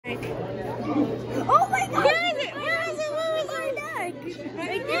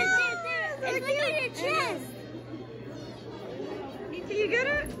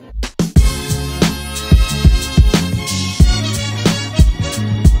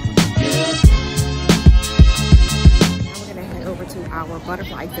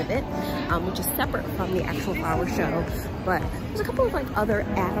butterfly exhibit, which is separate from the actual flower show. But there's a couple of like other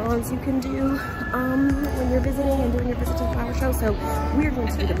add-ons you can do when you're visiting and doing your visit to the flower show. So we're going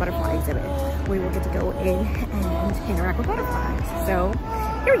to do the butterfly exhibit, where we'll get to go in and interact with butterflies. So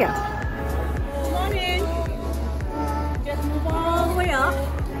here we go. Come on in. Just move all the way up.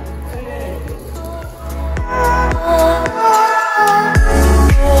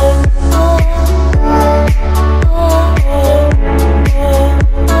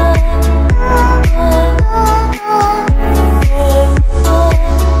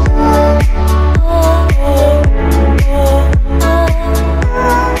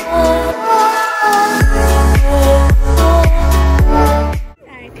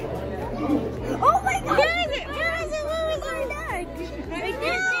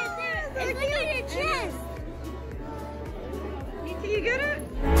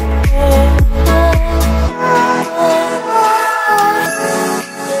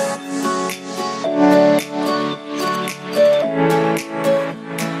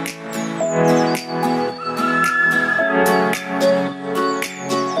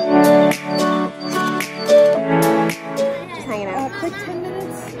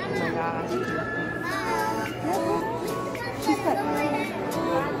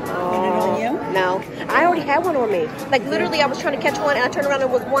 No, I already had one on me. Like literally, I was trying to catch one, and I turned around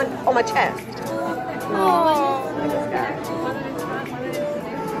and there was one on my chest. Oh,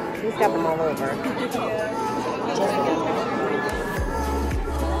 he's got them all over.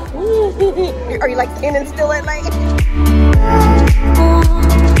 Are you like in and still at night?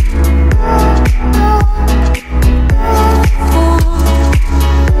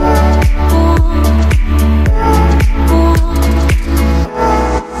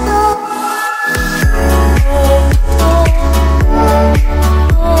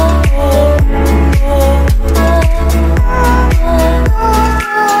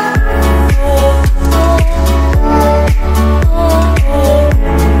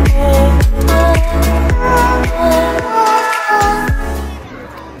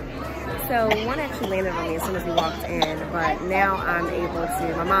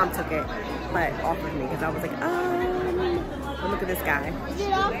 My mom took it, but offered me because I was like, but look at this guy.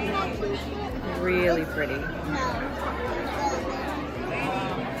 Really pretty.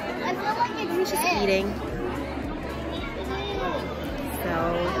 He's just eating. So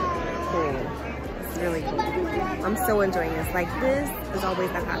cool. It's really cool. I'm so enjoying this. Like, this is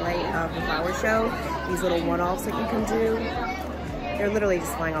always the highlight of the flower show. These little one-offs that you can do. They're literally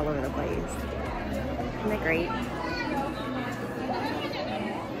just flying all over the place. Isn't that great?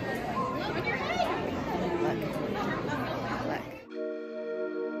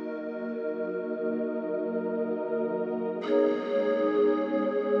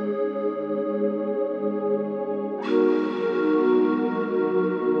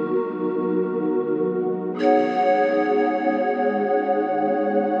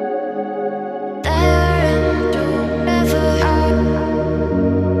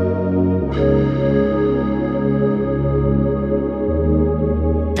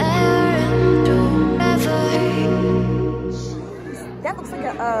 That looks like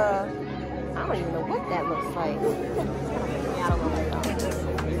a, I don't even know what that looks like. I don't know.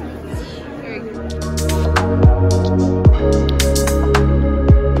 Very good.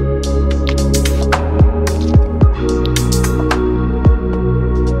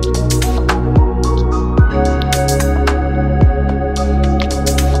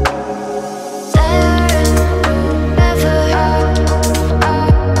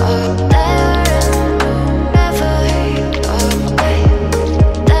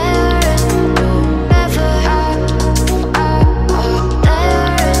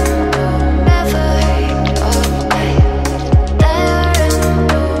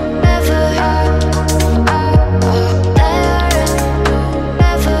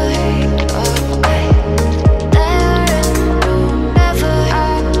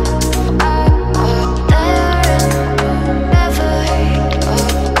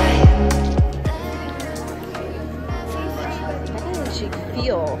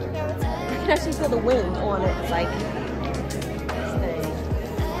 I can actually feel the wind on it. It's like this thing.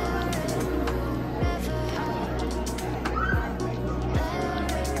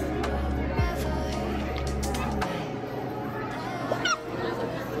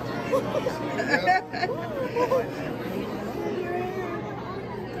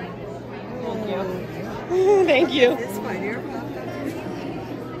 Thank you. It's fine. You're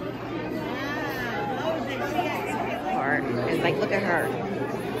part. And like, look at her.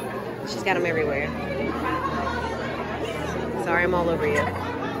 She's got them everywhere. Sorry, I'm all over you.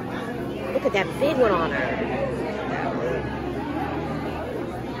 Look at that big one on her.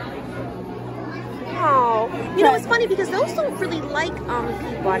 Oh, you know, it's funny because those don't really like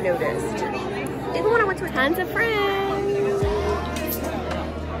people, I noticed. Even when I went to tons of friends.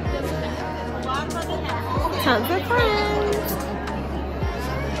 Tons of friends.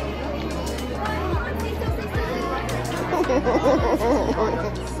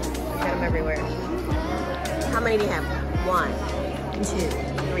 Got them everywhere. How many do you have? 1, 2,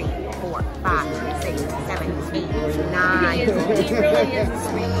 3, 4, 5, 6, 7, 8, 9. He really is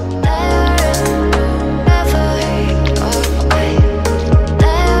sweet.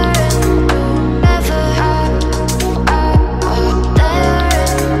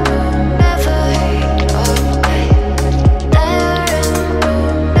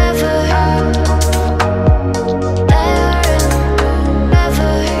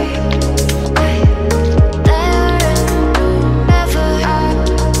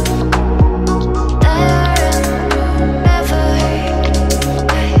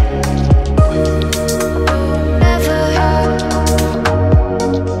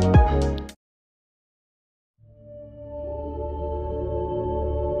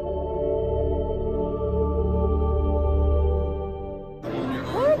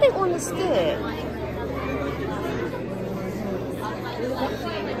 On the stick.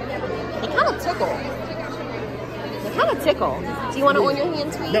 They kind of tickle. They kind of tickle. Do you want it on your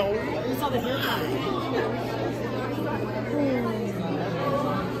hand, sweet? No.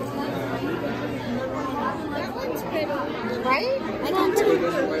 Right?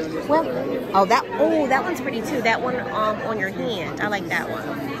 Well, oh, that one's pretty too. That one on your hand. I like that one.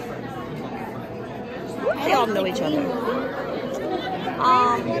 They all know each other.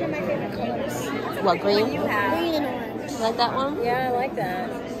 One of my favorite colors. What, green? You have. Green and orange. You like that one? Yeah, I like that.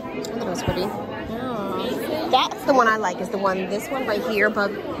 I thought it was pretty. Oh. That's the one I like, is the one, this one right here,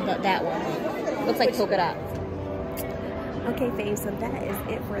 but that one. Looks like polka dot. Okay, faves, so that is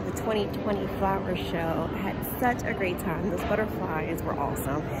it for the 2020 flower show. I had such a great time. Those butterflies were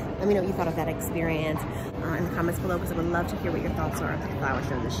awesome. Let me know what you thought of that experience in the comments below, because I would love to hear what your thoughts are on the flower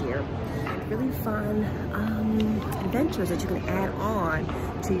show this year. Really fun adventures that you can add on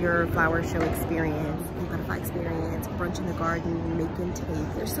to your flower show experience, butterfly experience, brunch in the garden, make and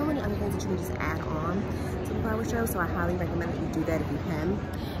take. There's so many other things that you can just add on to the flower show, so I highly recommend that you do that if you can,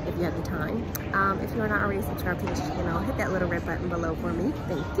 if you have the time. If you are not already subscribed to this channel, hit that little red button below for me.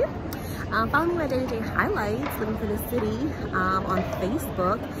 Thank you. Follow me on my day-to-day highlights, Living for the City, on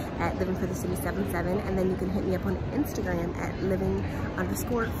Facebook at Living for the City 77, and then you can hit me up on Instagram at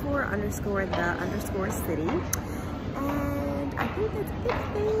living_for_the_city. And I think that's it,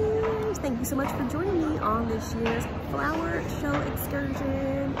 faves. Thank you so much for joining me on this year's flower show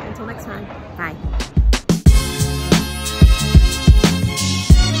excursion. Until next time, bye.